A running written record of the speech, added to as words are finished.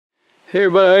Hey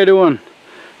everybody, how you doing?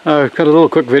 I've got a little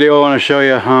quick video I want to show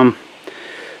you.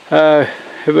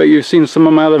 You've seen some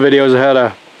of my other videos. I had a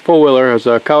four-wheeler. It was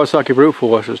a Kawasaki Brute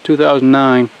Force. It was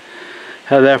 2009.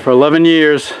 Had that for 11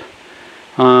 years.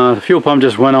 The fuel pump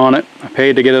just went on it. I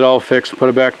paid to get it all fixed, put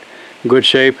it back in good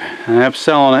shape, and I ended up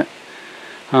selling it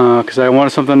because I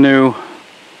wanted something new.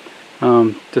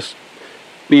 Just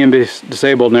being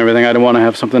disabled and everything, I didn't want to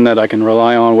have something that I can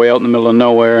rely on way out in the middle of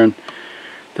nowhere. And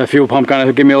that fuel pump kind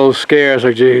of gave me a little scare. It's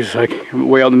like, geez, I'm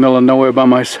way out in the middle of nowhere by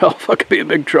myself. I could be in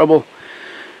big trouble.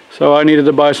 So I needed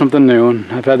to buy something new, and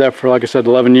I've had that for, like I said,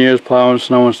 11 years, plowing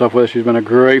snow and stuff with her. She's been a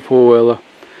great four-wheeler.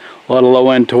 A lot of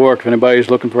low-end torque. If anybody's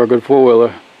looking for a good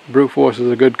four-wheeler, Brute Force is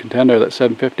a good contender, that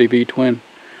 750 V-twin.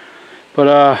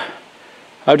 But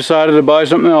I've decided to buy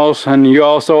something else, and you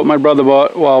all saw what my brother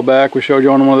bought a while back. We showed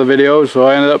you on one of the videos, so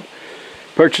I ended up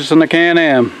purchasing the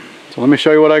Can-Am. So let me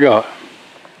show you what I got.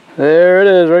 There it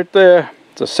is right there.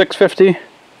 It's a 650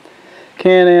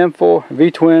 Can-Am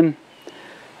V-twin.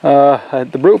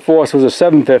 The Brute Force was a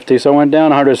 750, so I went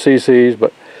down 100 cc's,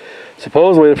 but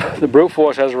supposedly the Brute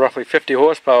Force has roughly 50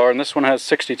 horsepower and this one has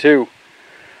 62.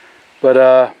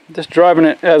 But just driving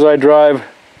it as I drive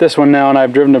this one now, and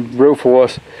I've driven the Brute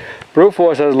Force. Brute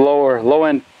Force has low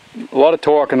end, a lot of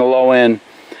torque in the low end.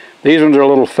 These ones are a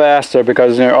little faster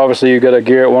because obviously you got to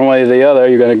gear it one way or the other.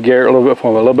 You're going to gear it a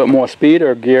little bit more speed,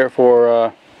 or gear it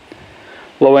for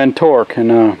low end torque.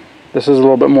 And this is a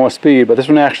little bit more speed, but this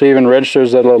one actually even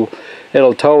registers that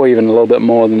it'll tow even a little bit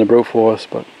more than the Brute Force.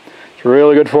 But it's a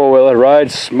really good four-wheeler.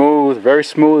 Rides smooth, very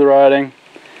smooth riding.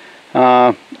 It's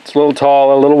a little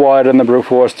taller, a little wider than the Brute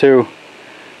Force too,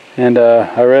 and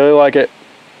I really like it.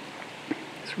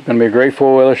 It's going to be a great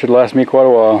four-wheeler. Should last me quite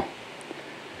a while.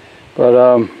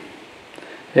 But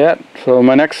yeah, so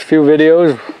my next few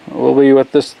videos will be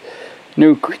with this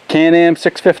new Can-Am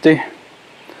 650.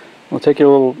 We'll take you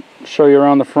a little, show you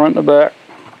around the front and the back.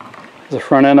 The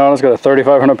front end on it's got a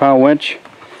 3,500 pound winch.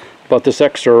 Bought this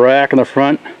extra rack in the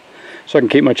front so I can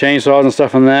keep my chainsaws and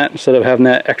stuff in that instead of having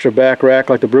that extra back rack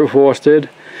like the Brute Force did.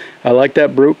 I like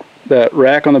that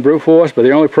rack on the Brute Force, but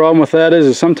the only problem with that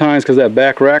is sometimes, because that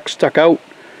back rack stuck out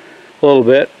a little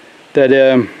bit,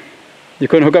 that you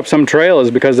couldn't hook up some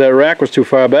trailers because that rack was too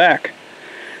far back.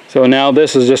 So now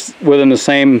this is just within the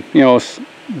same,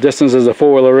 distance as the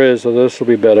four-wheeler is, so this will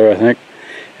be better, I think.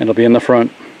 And it'll be in the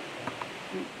front.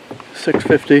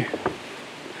 650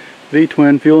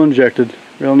 V-twin, fuel injected,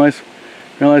 real nice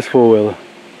four-wheeler.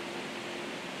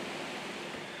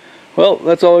 Well,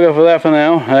 that's all I got for that for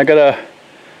now. I got a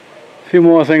few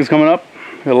more things coming up.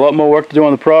 Got a lot more work to do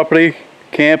on the property.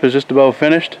 Camp is just about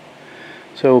finished,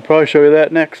 so we'll probably show you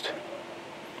that next.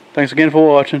 Thanks again for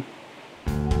watching.